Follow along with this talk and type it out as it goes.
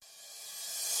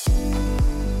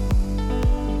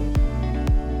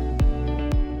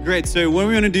Great. So what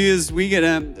we're going to do is we're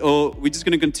just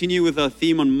going to continue with our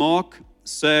theme on Mark.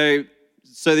 So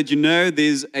that you know,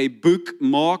 there's a book,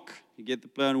 Mark. You get the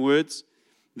play on words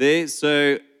there.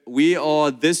 So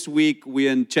this week,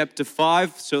 we're in chapter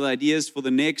 5. So the idea is for the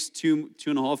next two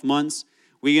and a half months,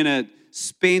 we're going to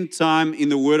spend time in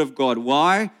the Word of God.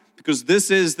 Why? Because this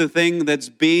is the thing that's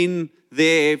been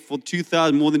there for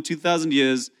more than 2,000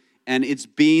 years, and it's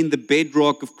been the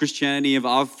bedrock of Christianity, of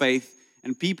our faith.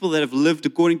 And people that have lived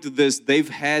according to this, they've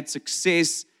had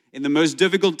success in the most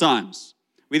difficult times.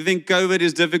 We think COVID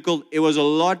is difficult. It was a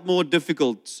lot more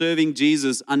difficult serving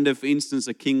Jesus under, for instance,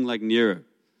 a king like Nero.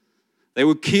 They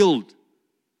were killed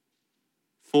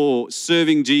for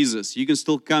serving Jesus. You can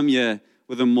still come here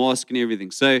with a mask and everything.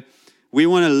 So we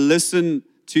want to listen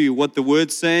to what the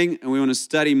Word's saying, and we want to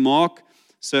study Mark.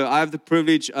 So I have the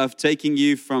privilege of taking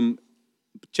you from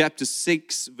chapter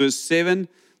 6, verse 7,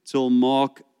 till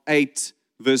Mark 8,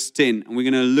 verse 10. And we're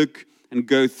going to look and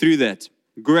go through that.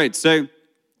 Great. So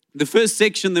the first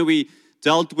section that we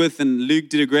dealt with, and Luke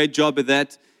did a great job at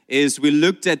that, is we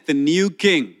looked at the new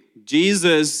king.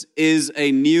 Jesus is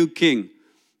a new king.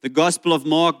 The Gospel of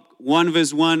Mark 1,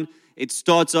 verse 1, it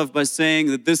starts off by saying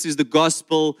that this is the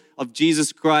gospel of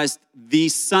Jesus Christ, the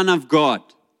Son of God.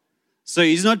 So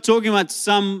he's not talking about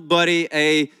somebody,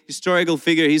 a historical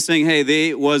figure. He's saying, hey,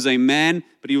 there was a man,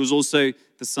 but he was also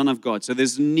the Son of God. So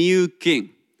there's a new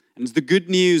king. And it's the good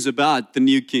news about the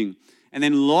new king. And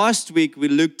then last week, we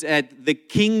looked at the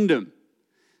kingdom.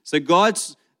 So God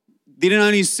didn't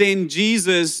only send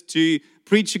Jesus to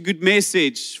preach a good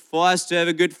message for us to have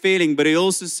a good feeling, but he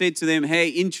also said to them, hey,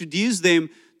 introduce them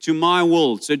to my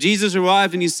world. So Jesus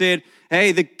arrived and he said,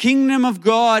 hey, the kingdom of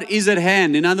God is at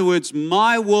hand. In other words,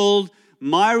 my world,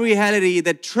 my reality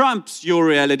that trumps your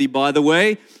reality, by the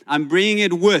way, I'm bringing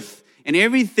it with. And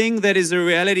everything that is a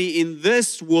reality in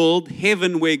this world,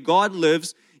 heaven, where God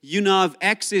lives, you now have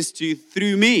access to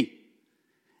through me.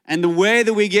 And the way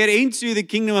that we get into the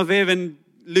kingdom of heaven,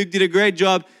 Luke did a great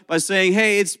job by saying,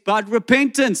 hey, it's about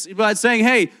repentance. It's about saying,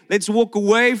 hey, let's walk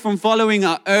away from following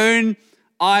our own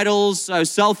idols, our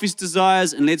selfish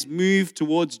desires, and let's move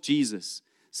towards Jesus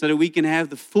so that we can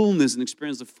have the fullness and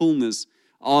experience the fullness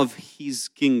of His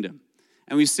kingdom.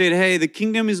 And we said, hey, the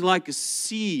kingdom is like a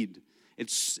seed.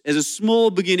 It's as a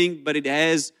small beginning, but it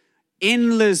has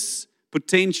endless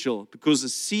potential because a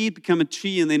seed become a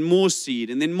tree and then more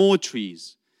seed and then more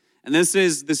trees. And this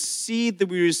is the seed that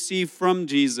we receive from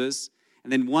Jesus.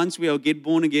 And then once we get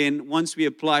born again, once we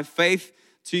apply faith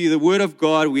to the Word of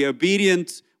God, we are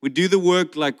obedient, we do the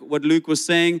work like what Luke was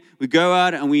saying. We go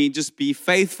out and we just be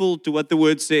faithful to what the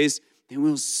Word says. Then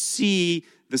we'll see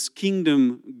this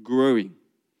kingdom growing.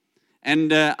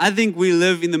 And I think we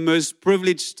live in the most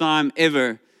privileged time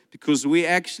ever because we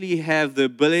actually have the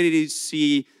ability to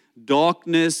see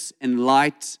darkness and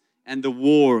light and the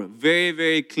war very,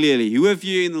 very clearly. Who of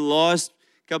you in the last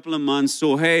couple of months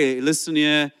saw, hey, listen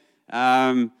here,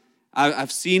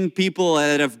 I've seen people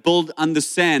that have built under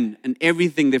sand and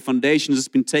everything, their foundations has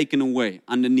been taken away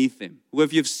underneath them. Who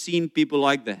of you have seen people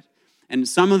like that? And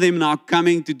some of them now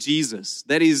coming to Jesus.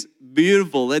 That is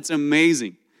beautiful. That's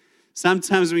amazing.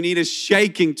 Sometimes we need a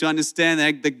shaking to understand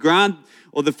that the ground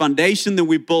or the foundation that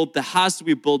we built, the house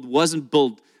we built, wasn't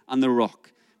built on the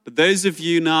rock. But those of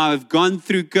you now have gone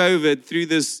through COVID, through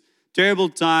this terrible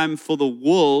time for the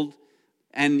world,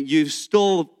 and you're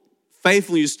still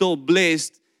faithful, you're still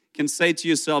blessed, can say to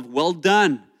yourself, well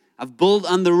done. I've built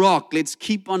on the rock. Let's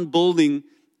keep on building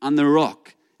on the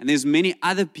rock. And there's many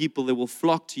other people that will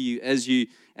flock to you as you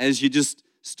just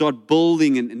start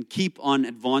building and keep on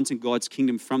advancing God's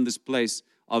kingdom from this place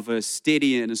of a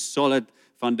steady and a solid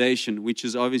foundation, which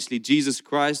is obviously Jesus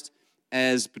Christ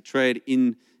as portrayed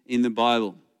in the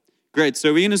Bible. Great.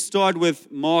 So we're going to start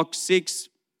with Mark 6,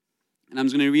 and I'm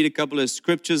just going to read a couple of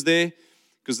scriptures there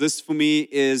because this for me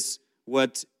is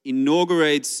what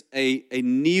inaugurates a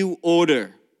new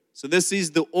order. So this is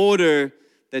the order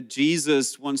that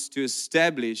Jesus wants to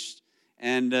establish,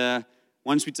 and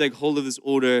once we take hold of this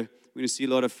order, we're going to see a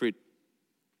lot of fruit.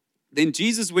 Then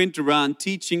Jesus went around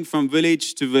teaching from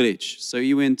village to village. So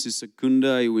he went to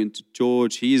Secunda, he went to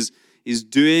George. He's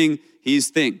doing his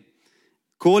thing.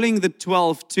 Calling the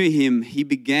 12 to him, he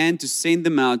began to send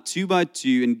them out 2 by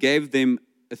 2 and gave them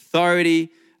authority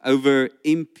over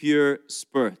impure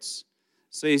spirits.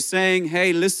 So he's saying,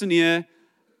 hey, listen here.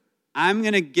 I'm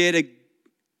going to get a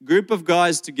group of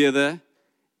guys together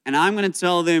and I'm going to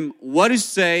tell them what to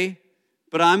say,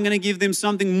 but I'm going to give them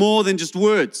something more than just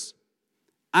words.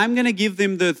 I'm going to give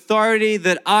them the authority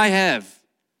that I have.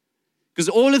 Because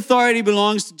all authority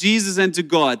belongs to Jesus and to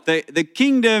God. The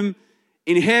kingdom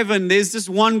in heaven, there's just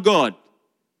one God.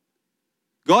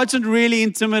 God's not really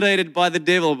intimidated by the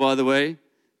devil, by the way.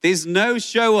 There's no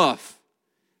show off.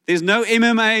 There's no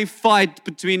MMA fight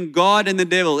between God and the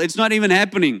devil. It's not even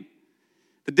happening.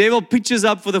 The devil pitches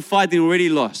up for the fight and already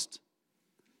lost.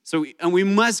 And we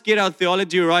must get our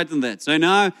theology right in that. So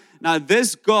now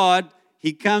this God,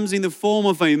 he comes in the form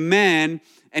of a man,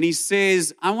 and he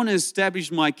says, I want to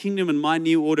establish my kingdom and my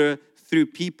new order through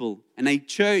people. And he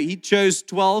chose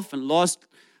 12, and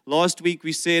last week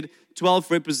we said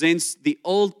 12 represents the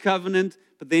old covenant,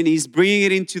 but then he's bringing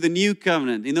it into the new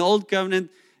covenant. In the old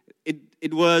covenant,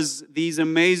 it was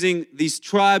these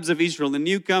tribes of Israel. The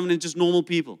new covenant, just normal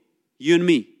people, you and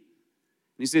me.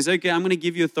 And he says, okay, I'm going to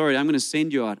give you authority. I'm going to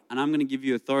send you out, and I'm going to give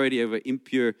you authority over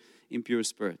impure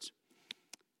spirits.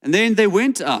 And then they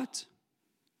went out.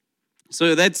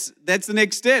 So that's the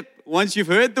next step. Once you've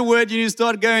heard the word, you need to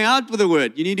start going out with the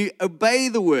word. You need to obey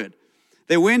the word.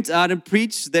 They went out and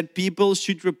preached that people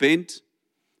should repent.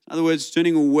 In other words,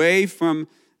 turning away from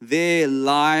their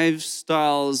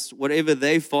lifestyles, whatever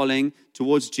they're following,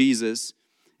 towards Jesus.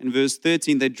 In verse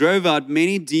 13, they drove out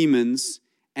many demons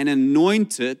and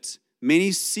anointed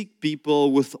many sick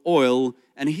people with oil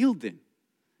and healed them.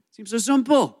 Seems so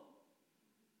simple.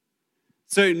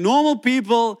 So normal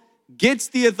people gets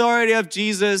the authority of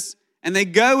Jesus and they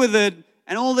go with it,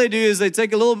 and all they do is they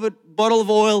take a little bottle of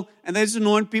oil and they just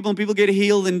anoint people, and people get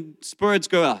healed and spirits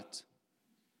go out.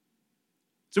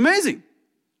 It's amazing.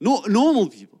 Normal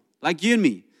people like you and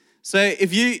me. So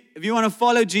if you want to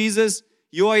follow Jesus,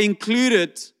 you are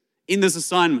included in this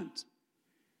assignment.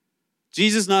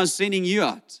 Jesus now is sending you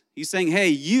out. He's saying, hey,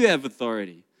 you have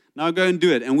authority. Now go and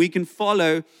do it. And we can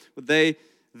follow what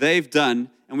they've done,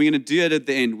 and we're going to do it at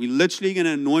the end. We're literally going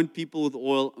to anoint people with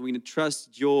oil, and we're going to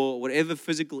trust your whatever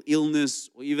physical illness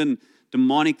or even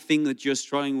demonic thing that you're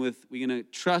struggling with. We're going to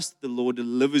trust the Lord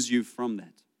delivers you from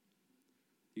that.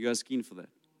 You guys keen for that?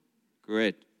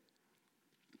 Great.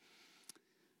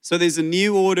 So there's a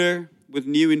new order with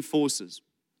new enforcers.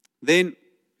 Then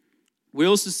we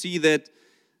also see that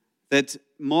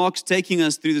Mark's taking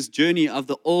us through this journey of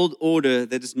the old order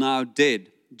that is now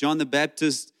dead. John the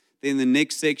Baptist, then the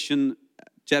next section,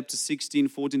 chapter 16,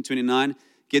 14, 29,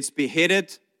 gets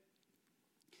beheaded.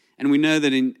 And we know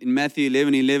that in Matthew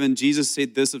 11, Jesus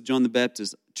said this of John the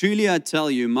Baptist, truly I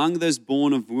tell you, among those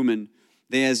born of woman,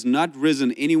 there has not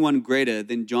risen anyone greater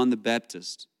than John the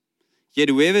Baptist. Yet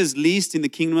whoever is least in the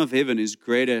kingdom of heaven is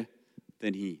greater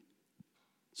than he.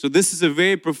 So this is a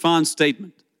very profound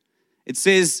statement. It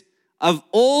says, of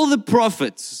all the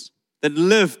prophets that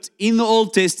lived in the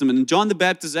Old Testament, and John the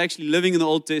Baptist is actually living in the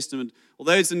Old Testament,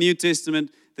 although it's the New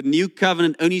Testament, the new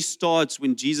covenant only starts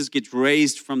when Jesus gets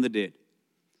raised from the dead.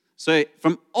 So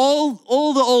from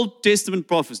all the Old Testament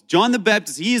prophets, John the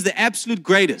Baptist, he is the absolute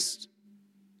greatest.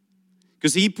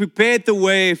 Because he prepared the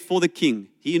way for the king.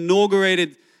 He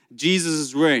inaugurated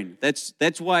Jesus' reign.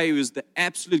 That's why he was the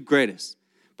absolute greatest.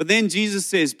 But then Jesus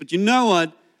says, but you know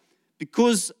what?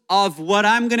 Because of what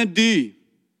I'm going to do,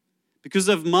 because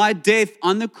of my death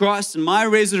on the cross and my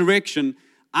resurrection,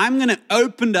 I'm going to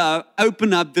open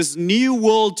up this new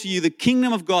world to you, the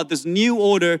kingdom of God, this new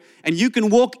order, and you can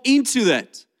walk into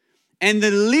that. And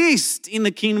the least in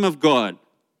the kingdom of God,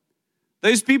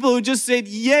 those people who just said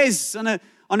yes on a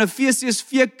Ephesians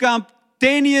Vierkamp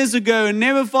 10 years ago and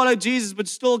never followed Jesus but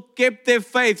still kept their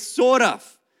faith, sort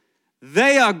of,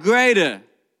 they are greater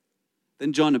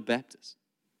than John the Baptist.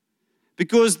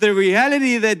 Because the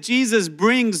reality that Jesus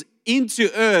brings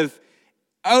into earth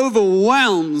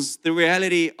overwhelms the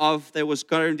reality of that was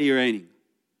currently reigning.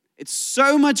 It's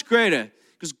so much greater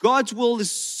because God's world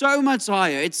is so much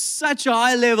higher. It's such a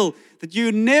high level that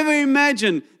you never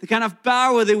imagine the kind of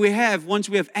power that we have once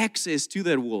we have access to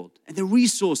that world and the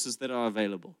resources that are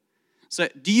available. So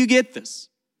do you get this?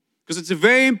 Because it's a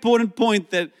very important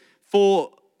point that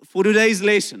for today's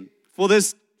lesson, for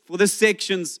this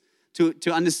sections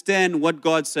to understand what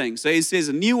God's saying. So he says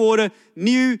a new order,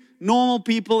 new normal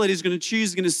people that he's going to choose,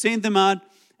 he's going to send them out,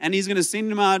 and he's going to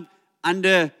send them out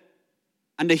under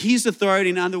his authority.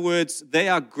 In other words, they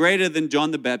are greater than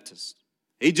John the Baptist.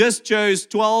 He just chose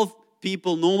 12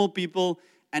 people, normal people,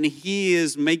 and he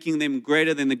is making them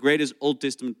greater than the greatest Old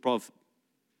Testament prophet.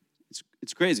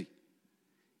 It's crazy.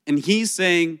 And he's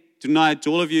saying tonight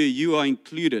to all of you, you are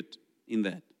included in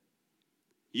that.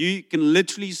 You can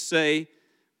literally say,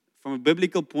 from a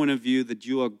biblical point of view, that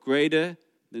you are greater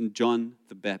than John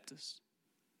the Baptist.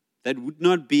 That would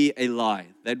not be a lie.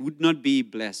 That would not be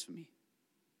blasphemy.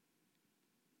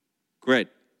 Great.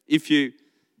 If you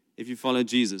follow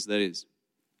Jesus, that is.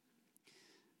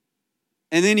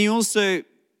 And then he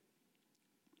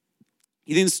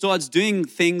then starts doing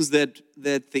things that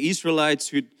the Israelites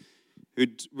who who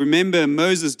remember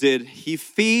Moses did, he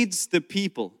feeds the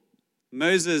people.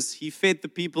 Moses, he fed the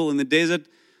people in the desert,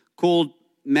 called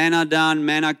manna down,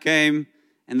 manna came,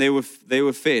 and they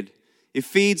were fed. He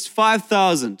feeds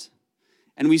 5,000.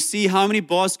 And we see how many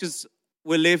baskets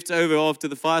were left over after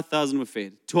the 5,000 were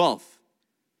fed. 12.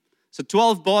 So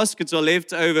 12 baskets are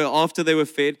left over after they were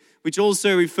fed, which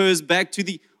also refers back to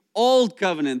the old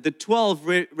covenant, the 12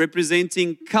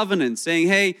 representing covenant, saying,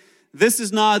 hey, this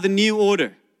is now the new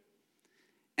order.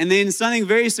 And then something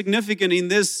very significant in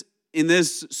this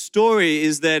story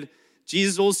is that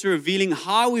Jesus also revealing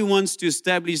how he wants to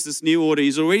establish this new order.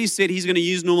 He's already said he's going to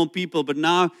use normal people, but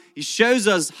now he shows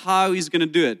us how he's going to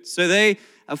do it. So they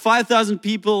are 5,000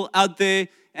 people out there,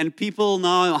 and people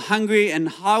now are hungry, and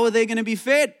how are they going to be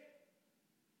fed?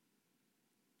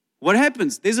 What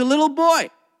happens? There's a little boy.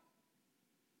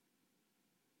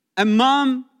 A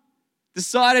mom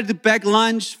decided to pack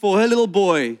lunch for her little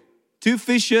boy. 2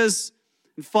 fishes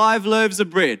and 5 loaves of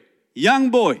bread. Young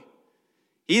boy.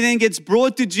 He then gets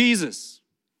brought to Jesus.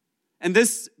 And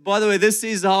this, by the way, this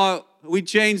is how we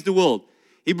change the world.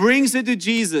 He brings it to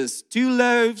Jesus.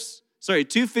 2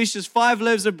 fishes, 5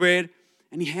 loaves of bread,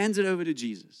 and he hands it over to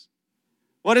Jesus.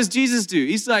 What does Jesus do?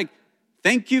 He's like,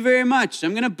 thank you very much.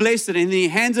 I'm going to bless it. And then he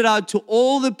hands it out to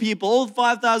all the people. All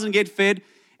 5,000 get fed.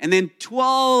 And then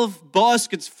 12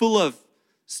 baskets full of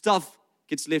stuff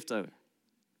gets left over.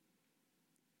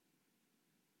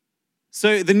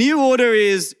 So the new order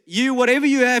is whatever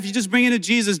you have, you just bring it to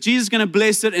Jesus. Jesus is going to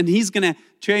bless it, and he's going to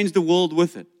change the world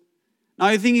with it. Now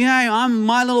you're thinking, hey, I'm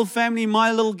my little family,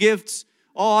 my little gifts.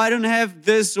 Oh, I don't have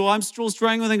this, or I'm still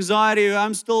struggling with anxiety, or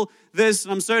I'm still this,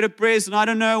 and I'm so depressed, and I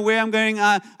don't know where I'm going.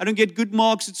 I don't get good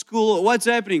marks at school. Or what's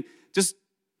happening? Just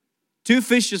 2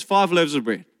 fishes, 5 loaves of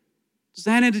bread. Just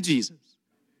hand it to Jesus.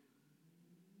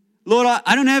 Lord,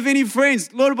 I don't have any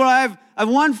friends. Lord, but I have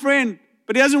one friend,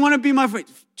 but he doesn't want to be my friend.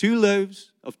 2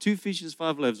 loaves of 2 fishes,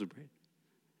 5 loaves of bread.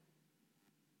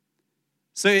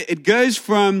 So it goes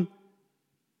from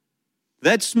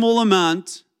that small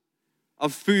amount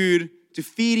of food to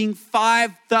feeding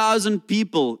 5,000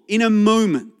 people in a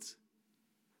moment.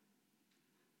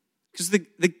 Because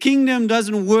the kingdom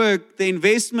doesn't work, the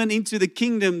investment into the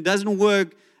kingdom doesn't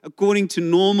work according to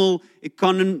normal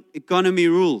economy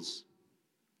rules.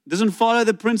 It doesn't follow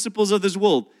the principles of this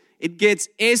world. It gets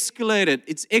escalated.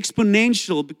 It's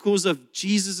exponential because of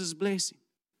Jesus' blessing.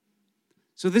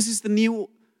 So this is the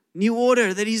new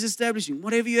order that he's establishing.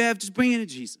 Whatever you have, just bring it to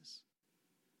Jesus.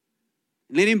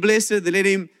 And let him bless it. Let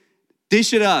him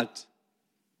dish it out.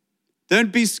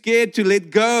 Don't be scared to let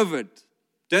go of it.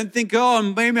 Don't think, oh,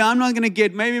 maybe I'm not going to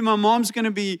maybe my mom's going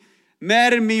to be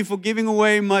mad at me for giving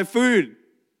away my food.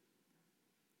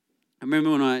 I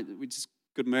remember when we just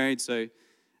got married, so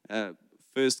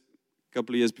first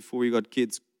couple of years before we got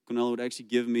kids, Cornel would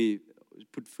actually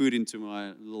put food into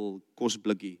my little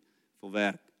kosblikkie for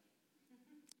werk.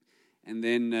 And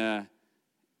then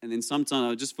sometimes I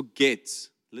would just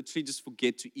literally just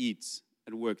forget to eat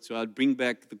at work. So I'd bring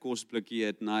back the kosblikkie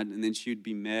at night, and then she would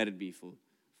be mad at me for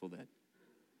that.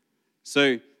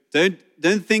 So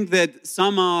don't think that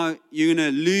somehow you're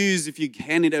going to lose if you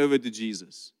hand it over to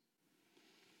Jesus.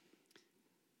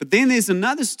 But then there's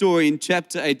another story in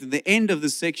chapter 8, at the end of the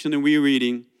section that we're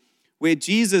reading, where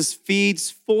Jesus feeds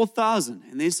 4,000.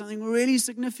 And there's something really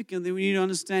significant that we need to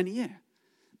understand here.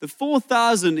 The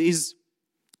 4,000 is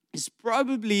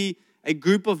probably a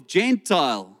group of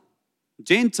Gentiles.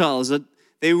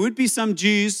 There would be some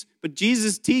Jews, but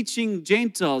Jesus teaching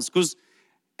Gentiles, because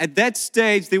at that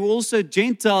stage, there were also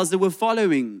Gentiles that were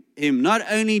following him, not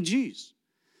only Jews.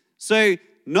 So,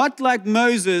 not like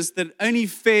Moses that only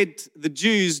fed the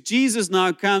Jews, Jesus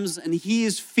now comes and he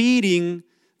is feeding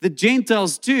the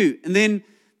Gentiles too. And then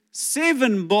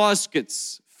 7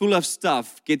 baskets full of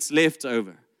stuff gets left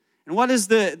over. And what does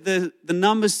the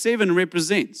number 7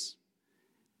 represents?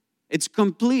 It's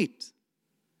complete.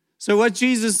 So what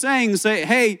Jesus is saying,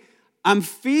 hey, I'm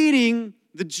feeding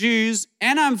the Jews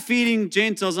and I'm feeding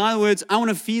Gentiles. In other words, I want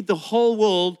to feed the whole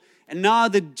world. And now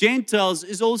the Gentiles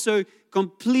is also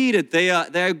completed. They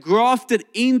are grafted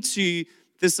into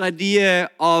this idea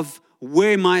of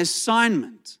where my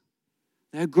assignment.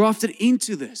 They are grafted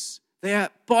into this. They are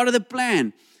part of the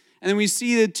plan. And then we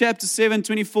see that chapter 7,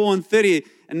 24 and 30,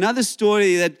 another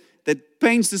story that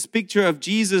paints this picture of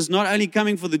Jesus not only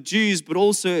coming for the Jews, but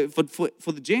also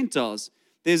for the Gentiles.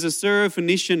 There's a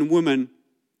Syrophoenician woman.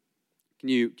 Can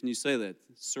you say that?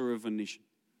 Syrophoenician.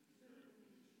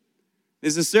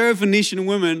 There's a Syrophoenician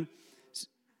woman.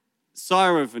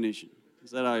 Syrophoenician. Is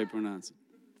that how you pronounce it?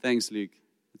 Thanks, Luke.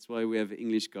 That's why we have an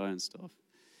English guy on staff.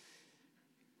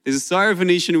 There's a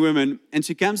Syrophoenician woman, and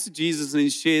she comes to Jesus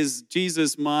and she says,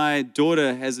 Jesus, my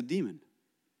daughter has a demon.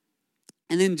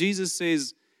 And then Jesus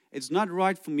says, it's not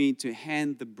right for me to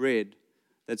hand the bread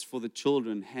that's for the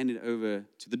children, hand it over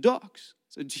to the dogs.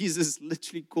 So Jesus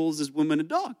literally calls this woman a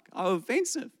dog. How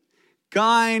offensive.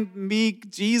 Kind,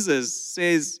 meek Jesus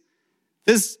says,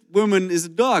 this woman is a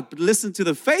dog, but listen to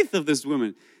the faith of this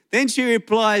woman. Then she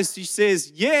replies, she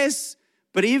says, yes,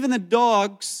 but even the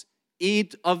dogs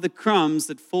eat of the crumbs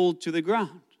that fall to the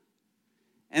ground.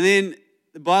 And then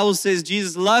the Bible says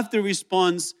Jesus loved the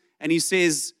response, and he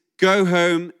says, go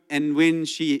home. And when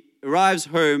she arrives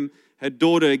home, her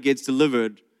daughter gets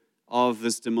delivered of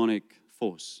this demonic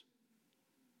force.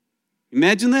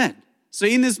 Imagine that. So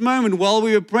in this moment, while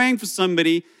we were praying for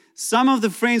somebody, some of the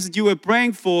friends that you were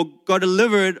praying for got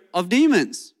delivered of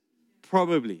demons.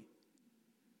 Probably.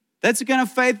 That's the kind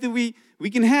of faith that we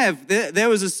can have. There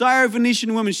was a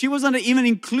Syrophoenician woman. She wasn't even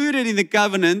included in the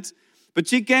covenant, but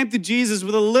she came to Jesus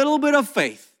with a little bit of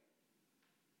faith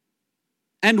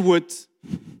and wit,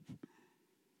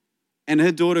 and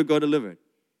her daughter got delivered.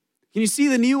 Can you see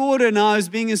the new order now is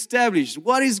being established?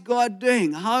 What is God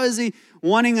doing? How is He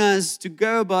wanting us to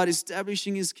go about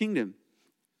establishing His kingdom?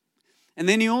 And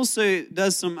then He also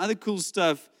does some other cool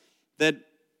stuff that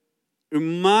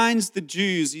reminds the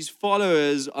Jews, His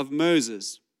followers, of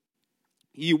Moses.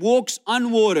 He walks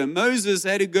on water. Moses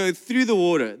had to go through the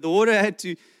water. The water had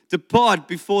to depart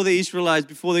before the Israelites,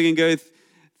 before they can go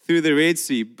through the Red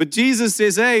Sea. But Jesus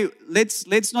says, hey,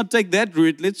 let's not take that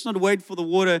route. Let's not wait for the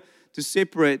water to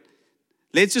separate.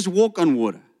 Let's just walk on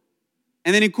water.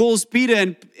 And then He calls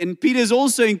Peter, and Peter is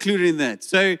also included in that.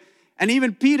 So, and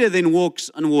even Peter then walks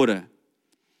on water.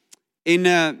 In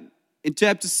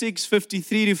chapter 6,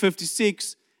 53 to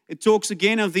 56, it talks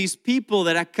again of these people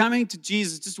that are coming to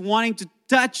Jesus, just wanting to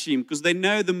touch Him, because they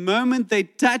know the moment they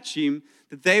touch Him,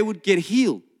 that they would get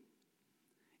healed.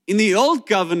 In the old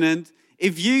covenant,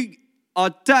 if you are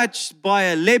touched by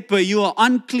a leper, you are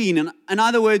unclean. In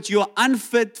other words, you are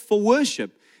unfit for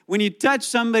worship. When you touch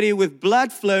somebody with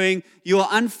blood flowing, you are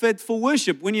unfit for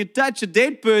worship. When you touch a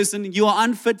dead person, you are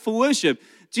unfit for worship.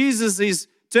 Jesus is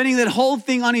turning that whole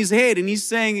thing on His head, and He's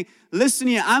saying, listen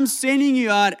here, I'm sending you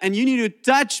out, and you need to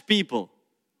touch people.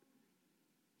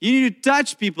 You need to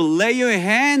touch people. Lay your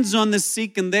hands on the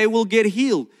sick, and they will get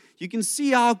healed. You can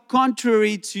see how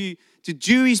contrary to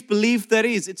Jewish belief that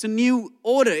is. It's a new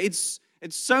order. It's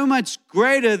so much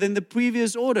greater than the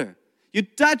previous order. You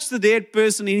touch the dead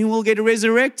person, and he will get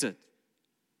resurrected.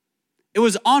 It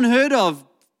was unheard of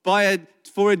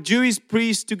for a Jewish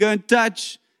priest to go and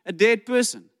touch a dead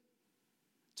person,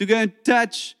 to go and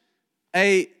touch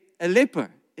a leper.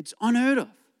 It's unheard of.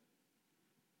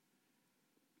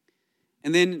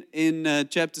 And then in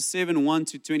chapter 7, 1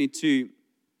 to 22,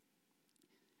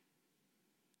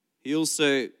 he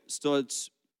also starts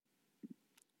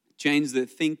change their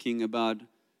thinking about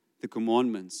the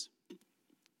commandments.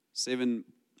 7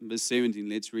 verse 17,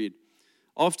 let's read.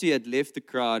 After he had left the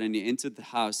crowd and he entered the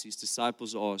house, his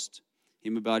disciples asked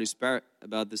him about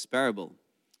this parable.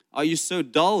 Are you so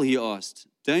dull, he asked.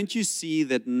 Don't you see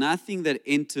that nothing that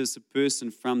enters a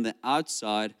person from the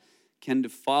outside can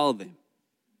defile them?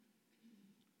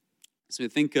 So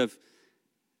think of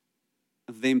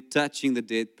them touching the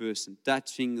dead person,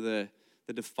 touching the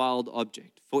defiled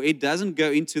object. For it doesn't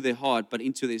go into their heart, but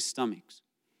into their stomachs.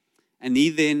 And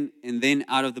then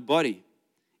out of the body.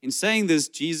 In saying this,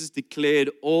 Jesus declared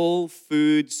all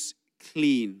foods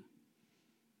clean.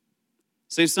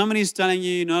 So if somebody is telling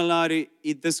you you're not allowed to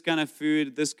eat this kind of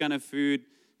food,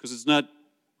 because it's not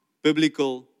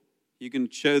biblical, you can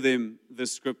show them the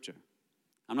scripture.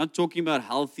 I'm not talking about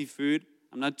healthy food.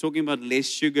 I'm not talking about less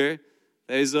sugar.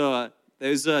 There's a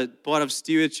part of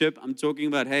stewardship. I'm talking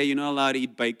about, hey, you're not allowed to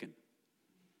eat bacon.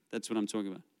 That's what I'm talking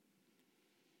about.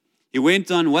 He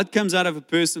went on, what comes out of a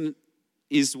person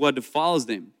is what defiles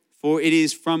them. For it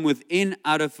is from within,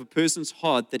 out of a person's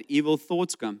heart, that evil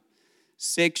thoughts come.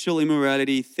 Sexual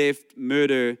immorality, theft,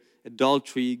 murder,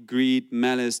 adultery, greed,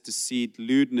 malice, deceit,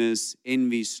 lewdness,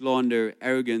 envy, slander,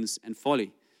 arrogance, and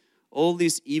folly. All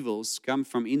these evils come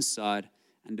from inside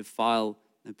and defile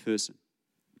a person.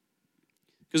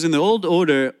 Because in the old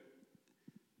order,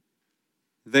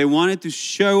 they wanted to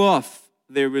show off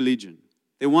their religion.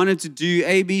 They wanted to do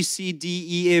A, B, C, D,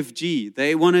 E, F, G.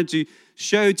 They wanted to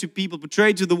show to people,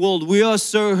 portray to the world, we are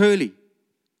so holy.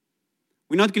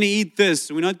 We're not going to eat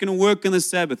this. We're not going to work on the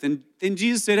Sabbath. And then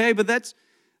Jesus said, hey, but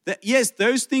yes,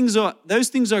 those things are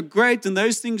great, and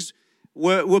those things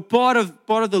were part of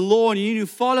the law, and you need to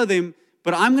follow them.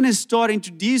 But I'm going to start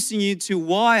introducing you to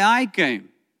why I came.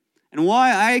 And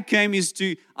why I came is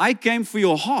I came for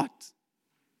your heart.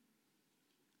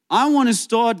 I want to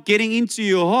start getting into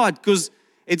your heart, because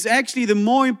it's actually the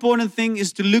more important thing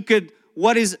is to look at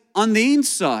what is on the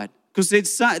inside, because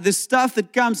it's the stuff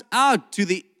that comes out to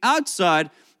the outside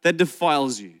that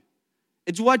defiles you.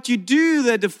 It's what you do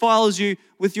that defiles you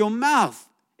with your mouth.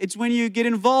 It's when you get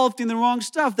involved in the wrong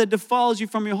stuff that defiles you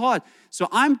from your heart. So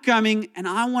I'm coming and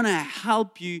I want to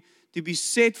help you to be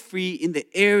set free in the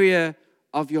area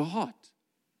of your heart.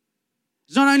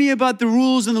 It's not only about the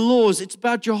rules and the laws, it's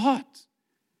about your heart.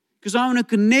 Because I want to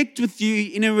connect with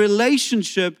you in a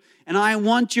relationship, and I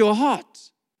want your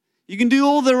heart. You can do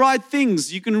all the right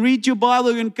things. You can read your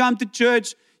Bible, you can come to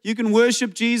church, you can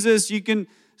worship Jesus, you can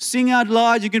sing out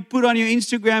loud, you can put on your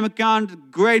Instagram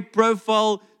account, great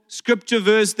profile, scripture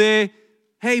verse there.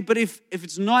 Hey, but if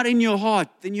it's not in your heart,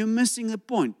 then you're missing the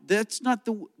point. That's not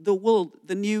the world,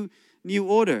 the new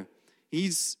order.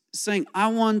 He's saying, I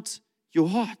want your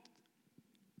heart.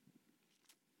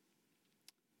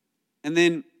 And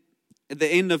then at the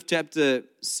end of chapter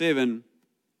 7,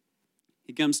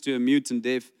 he comes to a mute and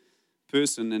deaf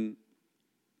person, and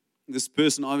this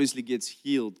person obviously gets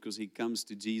healed because he comes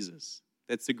to Jesus.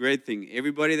 That's the great thing.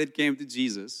 Everybody that came to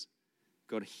Jesus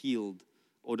got healed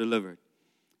or delivered.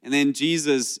 And then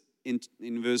Jesus, in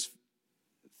verse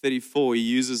 34, he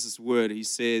uses this word. He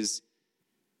says,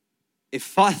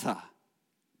 Ephphatha.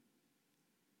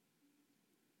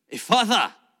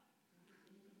 Ephphatha.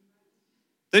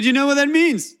 Don't you know what that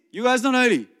means? You guys don't know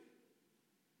it.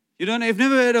 You've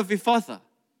never heard of Ephphatha.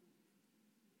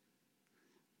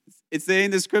 It's there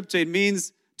in the scripture. It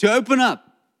means to open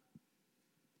up.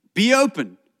 Be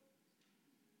open.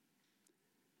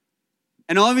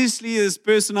 And obviously this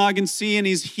person I can see, and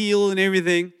he's healed and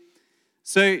everything.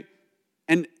 So,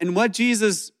 and why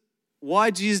Jesus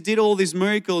did all these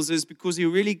miracles is because he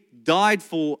really died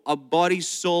for our body,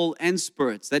 soul, and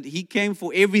spirits. That he came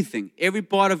for everything, every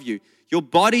part of you. Your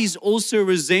bodies also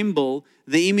resemble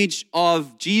the image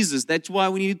of Jesus. That's why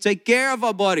we need to take care of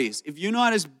our bodies. If you're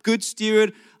not a good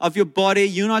steward of your body,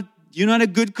 you're not a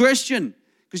good Christian,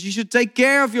 because you should take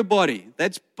care of your body.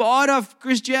 That's part of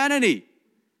Christianity.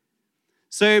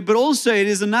 So, but also it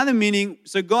is another meaning.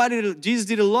 So Jesus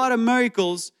did a lot of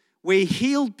miracles where he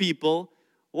healed people.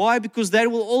 Why? Because that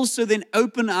will also then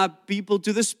open up people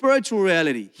to the spiritual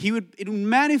reality. It would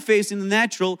manifest in the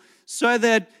natural so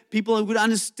that people would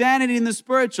understand it in the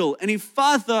spiritual. And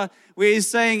Ephphatha, where he's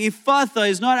saying Ephphatha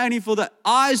is not only for the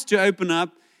eyes to open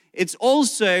up, it's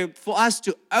also for us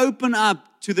to open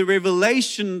up to the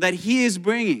revelation that he is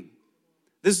bringing.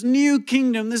 This new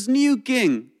kingdom, this new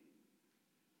king.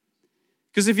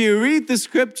 Because if you read the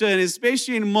scripture, and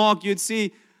especially in Mark, you'd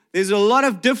see there's a lot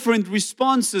of different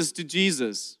responses to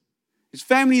Jesus. His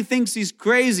family thinks he's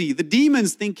crazy. The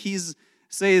demons think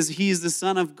says he's the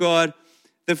Son of God.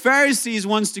 The Pharisees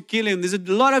wants to kill him. There's a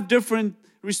lot of different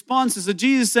responses. So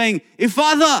Jesus is saying,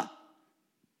 Ephphatha,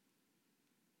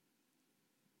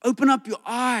 open up your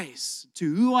eyes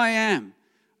to who I am.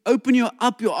 Open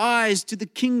up your eyes to the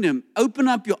kingdom. Open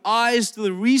up your eyes to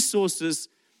the resources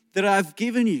that I've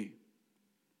given you.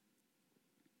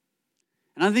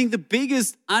 And I think the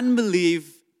biggest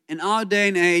unbelief in our day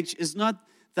and age is not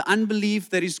the unbelief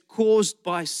that is caused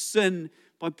by sin,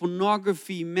 by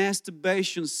pornography,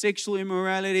 masturbation, sexual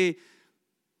immorality,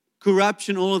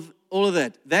 corruption, all of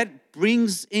that. That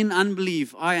brings in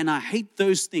unbelief. And I hate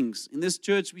those things. In this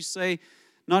church, we say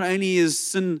not only is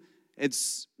sin,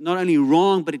 it's not only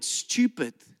wrong, but it's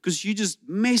stupid, because you're just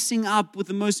messing up with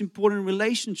the most important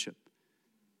relationship.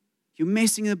 You're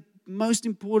messing the most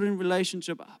important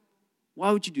relationship up.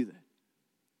 Why would you do that?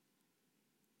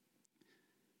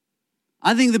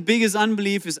 I think the biggest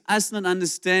unbelief is us not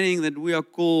understanding that we are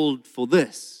called for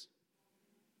this.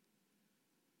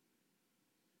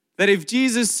 That if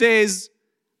Jesus says,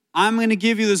 I'm going to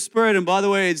give you the Spirit, and by the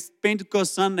way, it's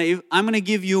Pentecost Sunday, I'm going to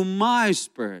give you my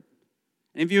Spirit.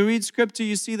 And if you read Scripture,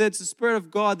 you see that it's the Spirit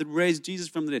of God that raised Jesus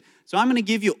from the dead. So I'm going to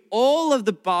give you all of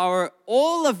the power,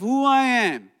 all of who I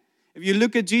am. If you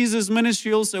look at Jesus'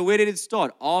 ministry also, where did it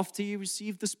start? After he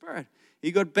received the Spirit.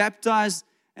 He got baptized,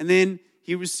 and then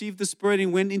he received the Spirit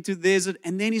and went into the desert,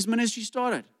 and then his ministry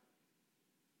started.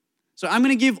 So I'm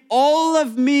going to give all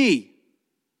of me,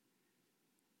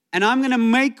 and I'm going to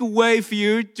make a way for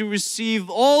you to receive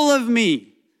all of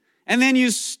me. And then you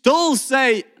still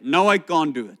say, no, I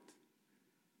can't do it.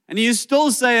 And you still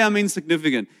say I'm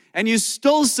insignificant. And you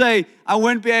still say, I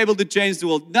won't be able to change the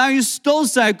world. Now you still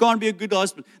say, I can't be a good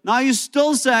husband. Now you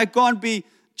still say, I can't be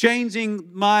changing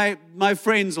my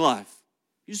friend's life.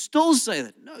 You still say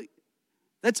that. No,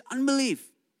 that's unbelief.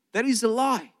 That is a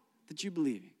lie that you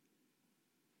believe in.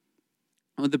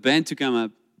 I want the band to come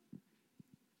up.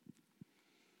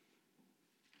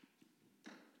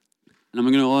 And I'm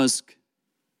going to ask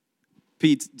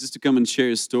Pete just to come and share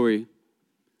a story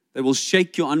that will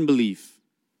shake your unbelief.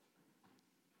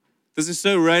 This is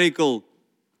so radical.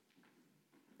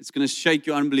 It's going to shake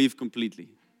your unbelief completely.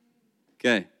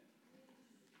 Okay.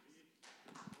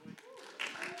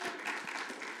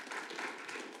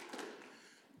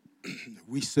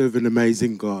 We serve an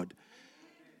amazing God.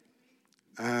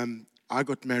 I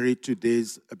got married to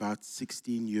Des about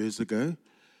 16 years ago,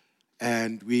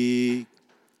 and we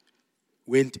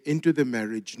went into the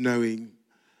marriage knowing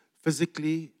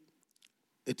physically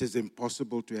it is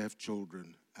impossible to have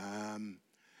children.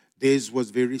 Des was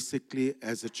very sickly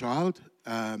as a child.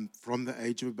 From the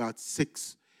age of about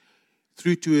 6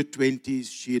 through to her 20s,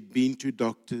 she had been to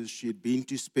doctors, she had been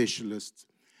to specialists.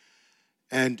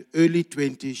 And early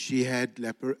 20s, she had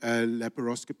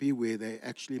laparoscopy, where they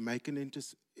actually make an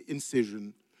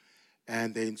incision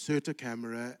and they insert a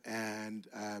camera, and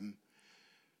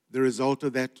the result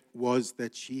of that was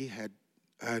that she had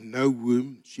no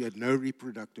womb, she had no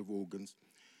reproductive organs,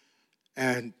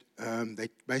 and they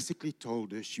basically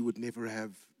told her she would never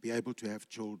be able to have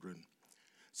children.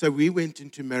 So we went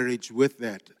into marriage with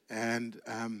that, and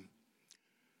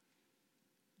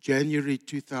January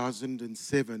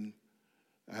 2007,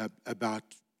 about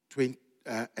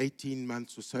 18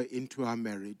 months or so into our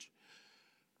marriage,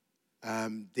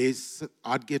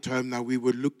 I'd get home. Now, we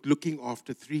were looking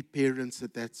after 3 parents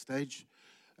at that stage.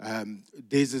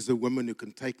 Des is a woman who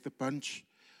can take the punch,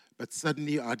 but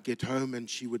suddenly I'd get home and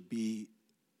she would be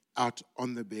out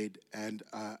on the bed, and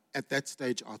at that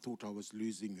stage I thought I was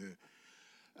losing her.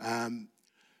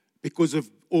 Because of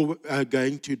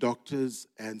going to doctors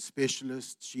and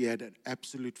specialists, she had an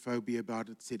absolute phobia about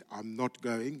it, said, I'm not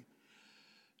going.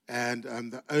 And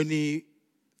the only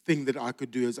thing that I could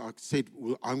do is I said,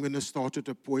 well, I'm going to start at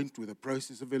a point with a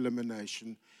process of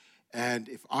elimination, and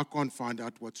if I can't find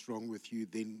out what's wrong with you,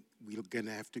 then we're going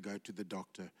to have to go to the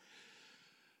doctor.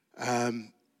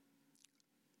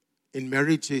 In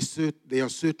marriage, there are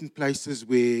certain places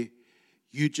where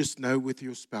you just know with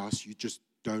your spouse, you just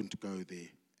don't go there.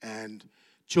 And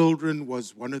children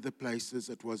was one of the places.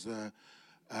 It was a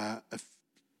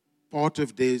part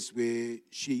of Des where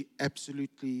she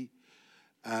absolutely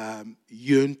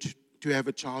yearned to have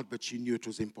a child, but she knew it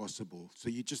was impossible. So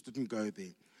you just didn't go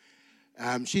there.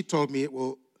 She told me,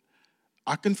 well,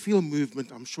 I can feel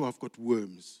movement. I'm sure I've got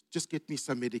worms. Just get me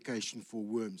some medication for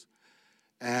worms.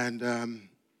 And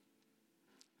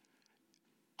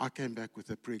I came back with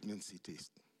a pregnancy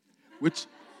test, which...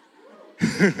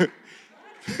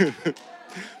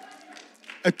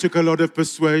 It took a lot of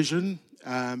persuasion,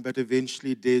 but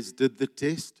eventually Des did the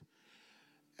test,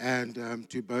 and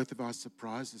to both of our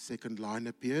surprise, the second line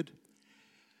appeared,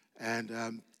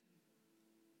 and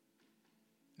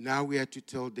now we had to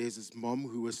tell Des's mom,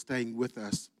 who was staying with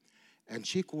us, and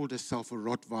she called herself a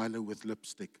Rottweiler with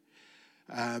lipstick.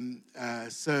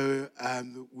 So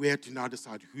we had to now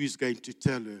decide who's going to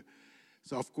tell her.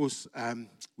 So, of course,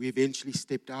 we eventually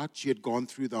stepped out. She had gone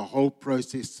through the whole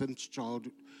process since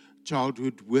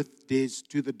childhood with Des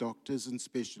to the doctors and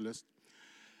specialists.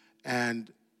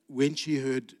 And when she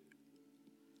heard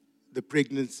the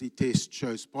pregnancy test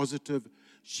shows positive,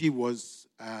 she was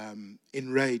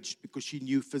enraged because she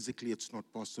knew physically it's not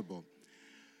possible.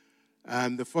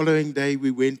 The following day, we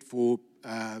went for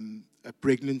a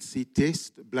pregnancy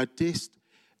test, a blood test,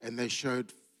 and they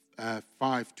showed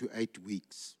 5 to 8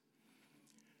 weeks.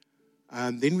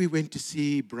 Then we went to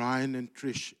see Brian and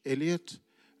Trish Elliott.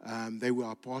 They were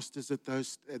our pastors at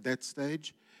that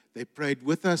stage. They prayed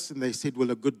with us, and they said, well,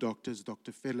 a good doctor is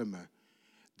Dr. Fellemer.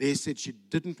 They said she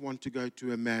didn't want to go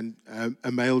to a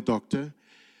male doctor.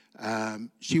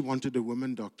 She wanted a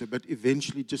woman doctor, but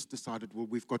eventually just decided, well,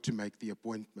 we've got to make the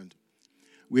appointment.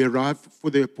 We arrived for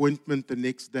the appointment the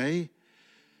next day,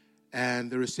 and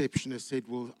the receptionist said,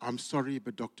 well, I'm sorry,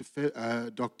 but Dr.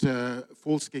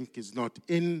 Falskink is not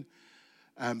in.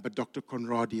 But Dr.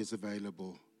 Conradi is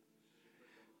available.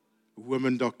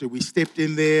 Woman doctor. We stepped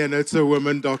in there, and it's a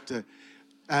woman doctor.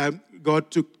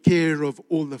 God took care of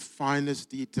all the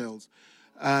finest details.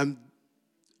 Dr.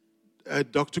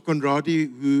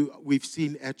 Conradi, who we've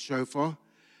seen at Shofar,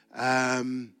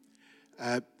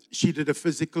 she did a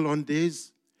physical on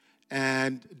Des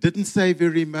and didn't say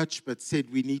very much, but said,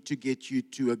 we need to get you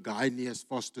to a gynae as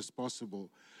fast as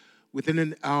possible. Within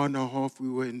an hour and a half, we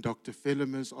were in Dr.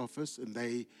 Fellemer's office, and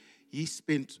he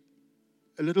spent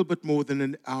a little bit more than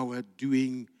an hour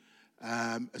doing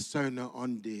a sonar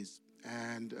on Des.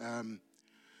 And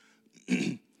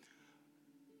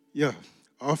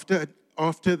after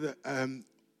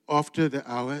the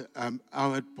hour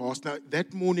had passed. Now,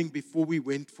 that morning before we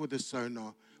went for the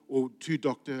sonar, or to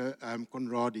Dr.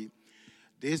 Conradi,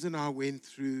 Des and I went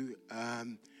through,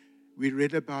 we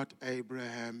read about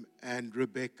Abraham and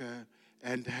Rebecca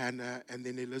and Hannah and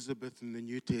then Elizabeth in the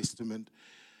New Testament,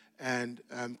 and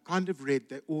kind of read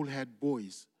they all had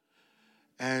boys.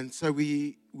 And so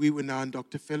we were now in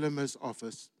Dr. Fellema's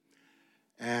office,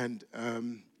 and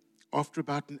after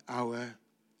about an hour,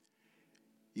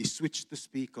 he switched the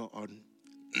speaker on.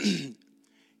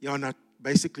 Jana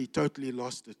basically totally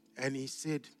lost it. And he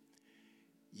said,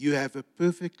 "You have a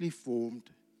perfectly formed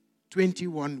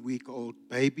 21-week-old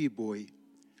baby boy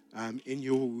in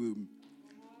your womb."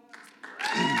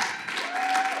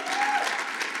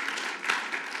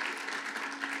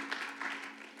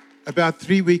 About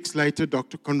 3 weeks later,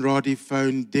 Dr. Conradi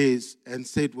phoned Des and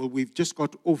said, "Well, we've just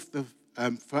got off the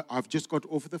I've just got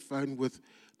off the phone with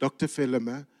Dr.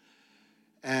 Fellema,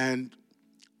 and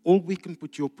all we can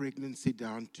put your pregnancy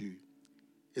down to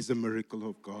is a miracle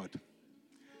of God."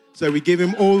 So we give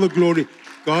him all the glory.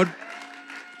 God,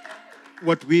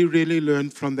 what we really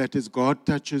learned from that is God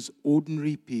touches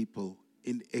ordinary people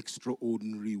in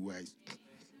extraordinary ways.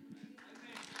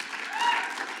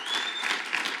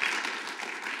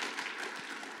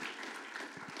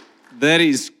 That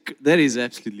is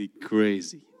absolutely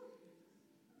crazy.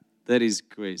 That is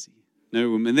crazy. No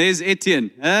woman. There's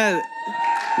Etienne.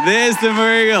 There's the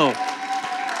miracle.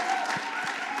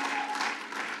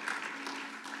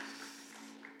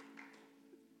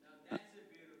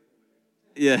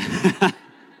 Yeah.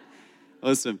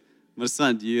 Awesome.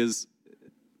 Marsan, do you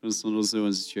also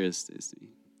wants to share a testimony?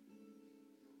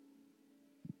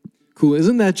 Cool.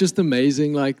 Isn't that just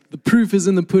amazing? Like, the proof is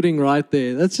in the pudding right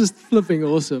there. That's just flipping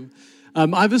awesome.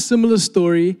 I have a similar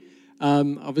story.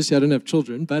 Obviously, I don't have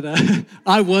children, but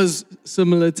I was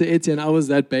similar to Etienne. I was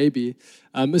that baby.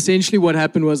 Essentially, what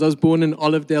happened was I was born in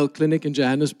Olivedale Clinic in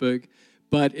Johannesburg,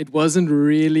 but it wasn't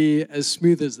really as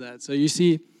smooth as that. So you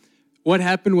see, what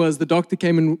happened was the doctor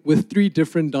came in with 3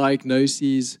 different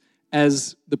diagnoses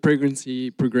as the pregnancy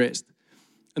progressed.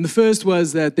 And the first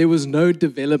was that there was no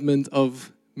development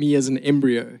of me as an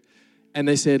embryo. And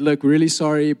they said, "Look, we're really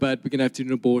sorry, but we're going to have to do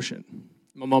an abortion."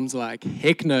 My mom's like,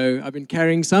 "Heck no, I've been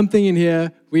carrying something in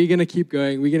here. We're going to keep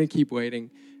going. We're going to keep waiting."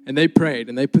 And they prayed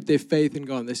and they put their faith in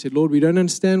God. They said, "Lord, we don't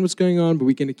understand what's going on, but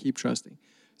we're going to keep trusting."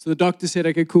 So the doctor said,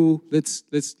 "Okay, cool. Let's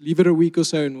leave it a week or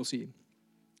so and we'll see."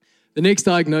 The next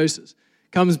diagnosis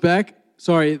comes back.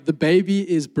 Sorry, the baby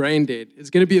is brain dead. It's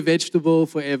going to be a vegetable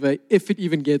forever if it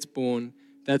even gets born.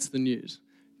 That's the news.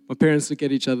 My parents look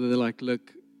at each other. They're like,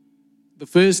 "Look, the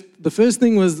first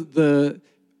thing was the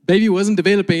baby wasn't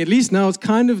developing. At least now it's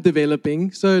kind of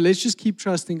developing. So let's just keep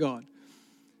trusting God."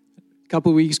 A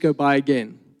couple of weeks go by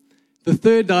again. The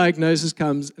third diagnosis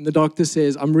comes, and the doctor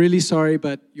says, "I'm really sorry,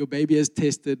 but your baby has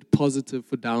tested positive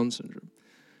for Down syndrome."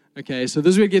 Okay, so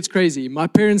this is where it gets crazy. My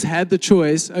parents had the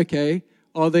choice, okay,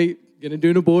 are they going to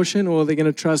do an abortion or are they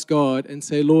going to trust God and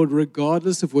say, "Lord,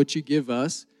 regardless of what you give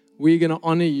us, we're going to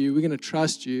honor you, we're going to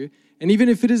trust you. And even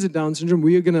if it is a Down syndrome,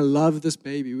 we are going to love this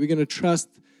baby. We're going to trust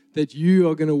that you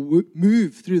are going to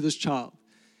move through this child."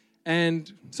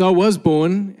 And so I was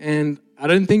born, and I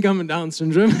don't think I'm a Down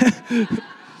syndrome.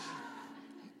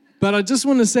 But I just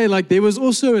want to say, like, there was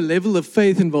also a level of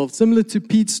faith involved, similar to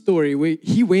Pete's story, where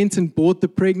he went and bought the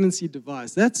pregnancy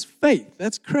device. That's faith.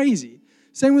 That's crazy.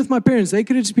 Same with my parents. They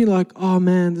could have just been like, "Oh,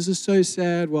 man, this is so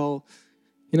sad. Well,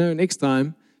 next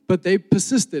time." But they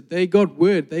persisted. They got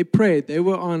word. They prayed. They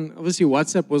were on, obviously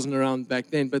WhatsApp wasn't around back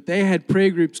then, but they had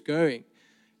prayer groups going.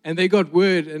 And they got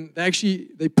word, and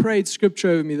they prayed scripture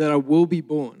over me that I will be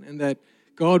born and that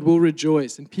God will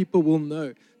rejoice and people will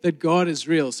know that God is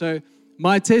real. So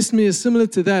my testimony is similar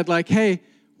to that. Like, hey,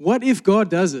 what if God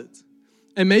does it?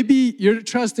 And maybe you're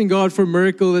trusting God for a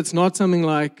miracle that's not something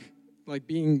like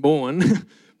being born,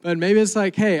 but maybe it's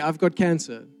like, hey, I've got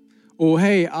cancer. Or,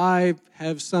 hey, I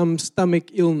have some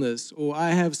stomach illness, or I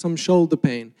have some shoulder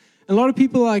pain. And a lot of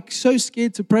people are so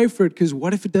scared to pray for it because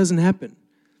what if it doesn't happen?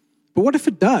 But what if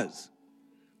it does?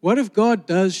 What if God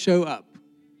does show up?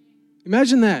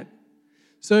 Imagine that.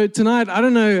 So tonight, I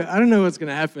don't know what's going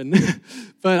to happen,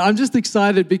 but I'm just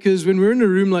excited because when we're in a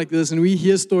room like this and we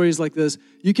hear stories like this,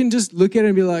 you can just look at it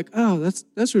and be like, "Oh,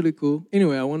 that's really cool.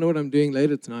 Anyway, I wonder what I'm doing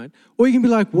later tonight." Or you can be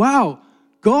like, "Wow,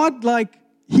 God,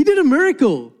 He did a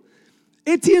miracle.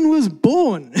 Etienne was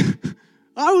born.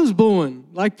 I was born.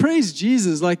 Praise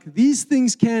Jesus. These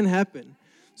things can happen."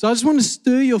 So I just want to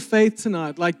stir your faith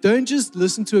tonight. Don't just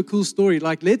listen to a cool story.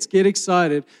 Let's get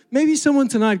excited. Maybe someone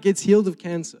tonight gets healed of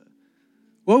cancer.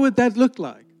 What would that look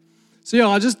like? So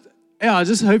I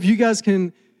just hope you guys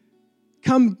can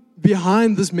come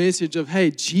behind this message of, hey,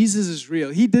 Jesus is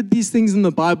real. He did these things in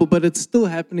the Bible, but it's still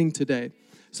happening today.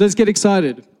 So let's get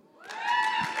excited.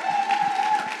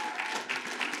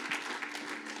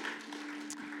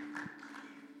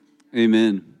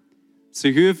 Amen.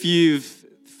 So who of you've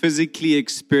physically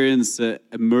experienced a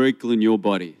miracle in your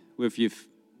body? Who of you've...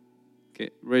 Okay,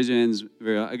 raise your hands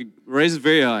very high. Raise it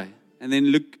very high. And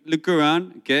then look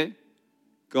around, okay?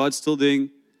 God's still doing...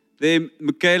 There,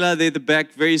 Michaela, there at the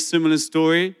back, very similar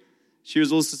story. She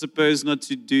was also supposed not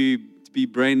to be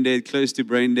brain dead, close to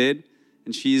brain dead.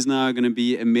 And she is now going to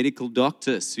be a medical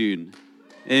doctor soon.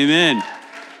 Amen.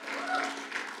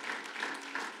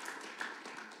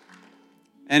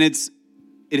 And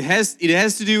it has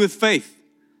to do with faith.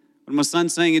 What my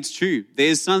son's saying, it's true.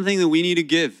 There's something that we need to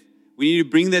give. We need to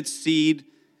bring that seed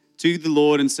to the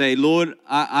Lord and say, Lord,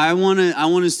 I want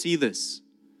to see this.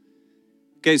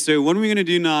 Okay, so what we're going to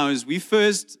do now is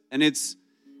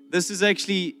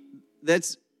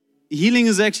healing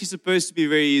is actually supposed to be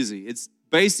very easy. It's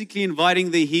basically inviting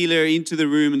the healer into the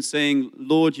room and saying,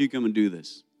 Lord, you come and do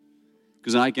this,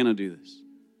 because I cannot do this.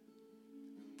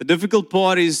 The difficult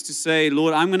part is to say,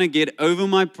 Lord, I'm going to get over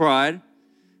my pride.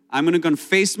 I'm going to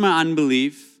confess my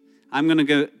unbelief. I'm going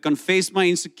to confess my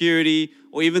insecurity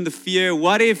or even the fear.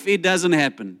 What if it doesn't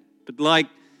happen? But like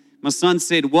my son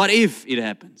said, what if it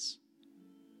happens?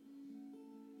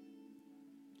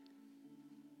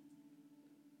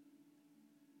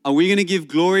 Are we going to give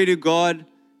glory to God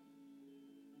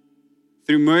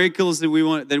through miracles that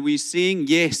we're seeing?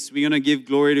 Yes, we're going to give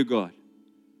glory to God.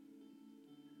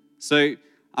 So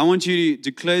I want you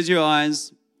to close your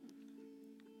eyes,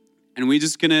 and we're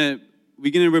going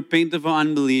to repent of our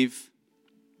unbelief.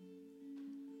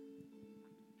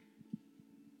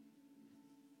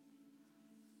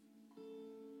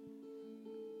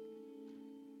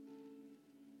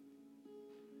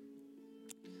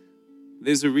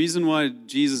 There's a reason why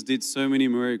Jesus did so many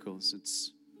miracles.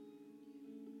 It's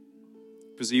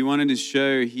because he wanted to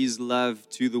show his love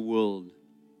to the world.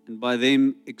 And by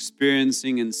them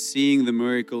experiencing and seeing the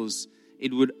miracles,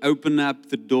 it would open up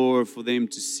the door for them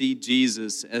to see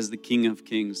Jesus as the King of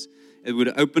Kings. It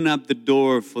would open up the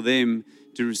door for them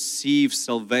to receive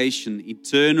salvation,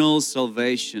 eternal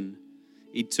salvation,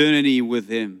 eternity with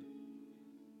him.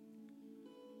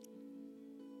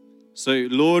 So,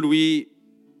 Lord, we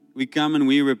come and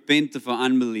we repent of our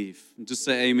unbelief. And just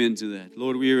say amen to that.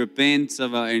 Lord, we repent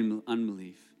of our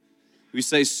unbelief. We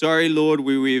say, sorry, Lord,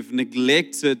 we've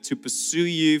neglected to pursue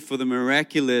you for the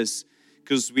miraculous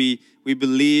because we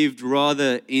believed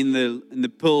rather in the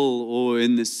pill or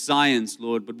in the science,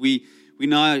 Lord. But we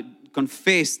now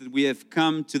confess that we have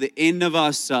come to the end of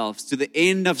ourselves, to the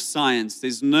end of science.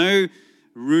 There's no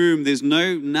room, there's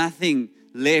nothing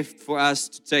left for us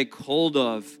to take hold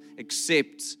of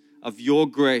except of your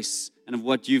grace and of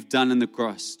what you've done on the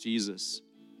cross, Jesus.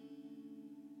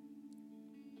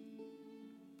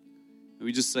 And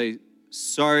we just say,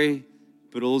 sorry,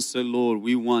 but also, Lord,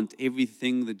 we want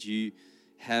everything that you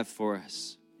have for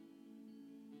us.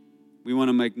 We want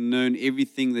to make known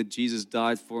everything that Jesus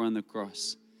died for on the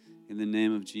cross in the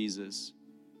name of Jesus.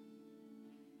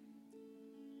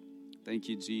 Thank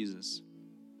you, Jesus.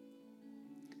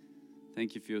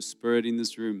 Thank you for your spirit in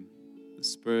this room. The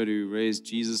Spirit who raised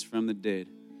Jesus from the dead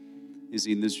is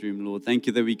in this room, Lord. Thank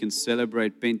you that we can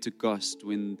celebrate Pentecost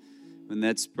when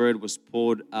that Spirit was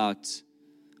poured out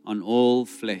on all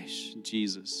flesh,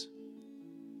 Jesus.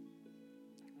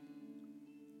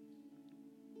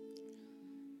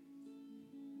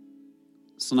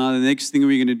 So now the next thing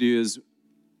we're going to do is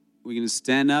we're going to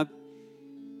stand up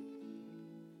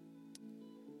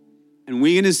and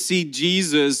we're going to see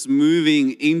Jesus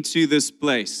moving into this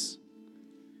place.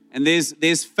 And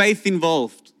there's faith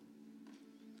involved.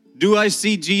 Do I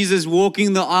see Jesus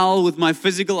walking the aisle with my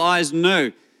physical eyes?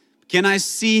 No. Can I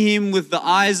see him with the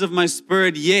eyes of my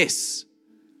spirit? Yes.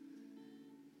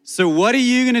 So what are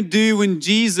you going to do when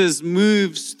Jesus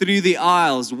moves through the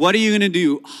aisles? What are you going to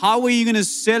do? How are you going to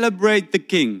celebrate the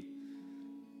King?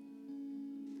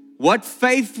 What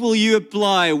faith will you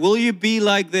apply? Will you be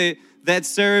like that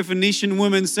Syrophoenician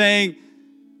woman saying,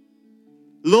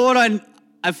 Lord,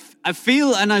 I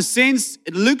feel and I sense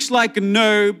it looks like a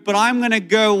no, but I'm going to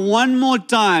go one more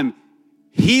time.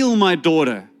 Heal my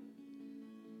daughter.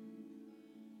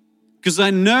 Because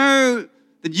I know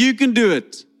that you can do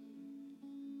it.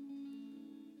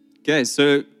 Okay,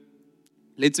 so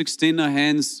let's extend our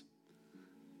hands.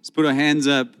 Let's put our hands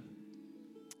up.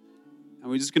 And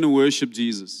we're just going to worship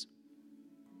Jesus.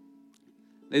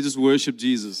 Let's just worship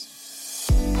Jesus.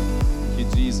 Thank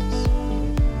you, Jesus.